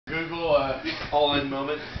all-in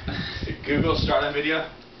moment. Google Strata video.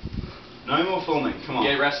 No more filming, come on.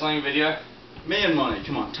 Gay wrestling video. Me and money,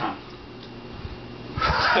 come on, Tom.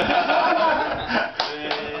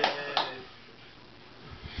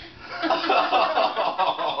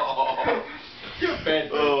 You're a bad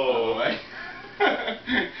boy, by the way.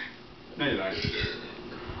 No, you don't.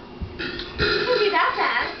 Could be that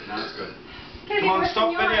bad. No, it's good. Could Come on,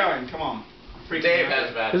 stop videoing, come on. Dave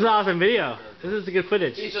has bad. This is an awesome video. This is good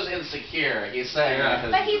footage. He's just insecure. He's saying that.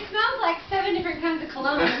 But he smells like 7 different kinds of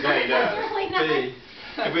cologne. Yeah, he does. That's really nice.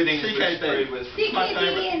 Everything is sprayed with.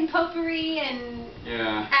 CKB and potpourri and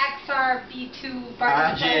Axar B2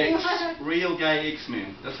 barbecue. RGX, Real Gay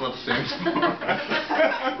X-Men. That's what it stands for.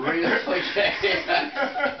 Real gay.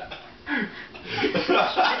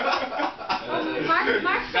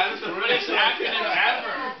 That's the British acronym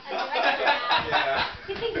ever.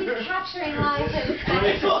 You think he's capturing lives and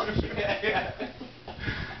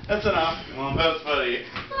That's enough. Come on, that's funny.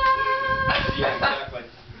 Yeah, exactly.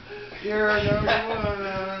 You're number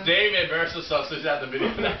one. Dave embarrassed himself so he's out the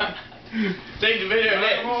video now. Take the video.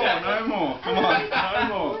 No more, no more. Come on.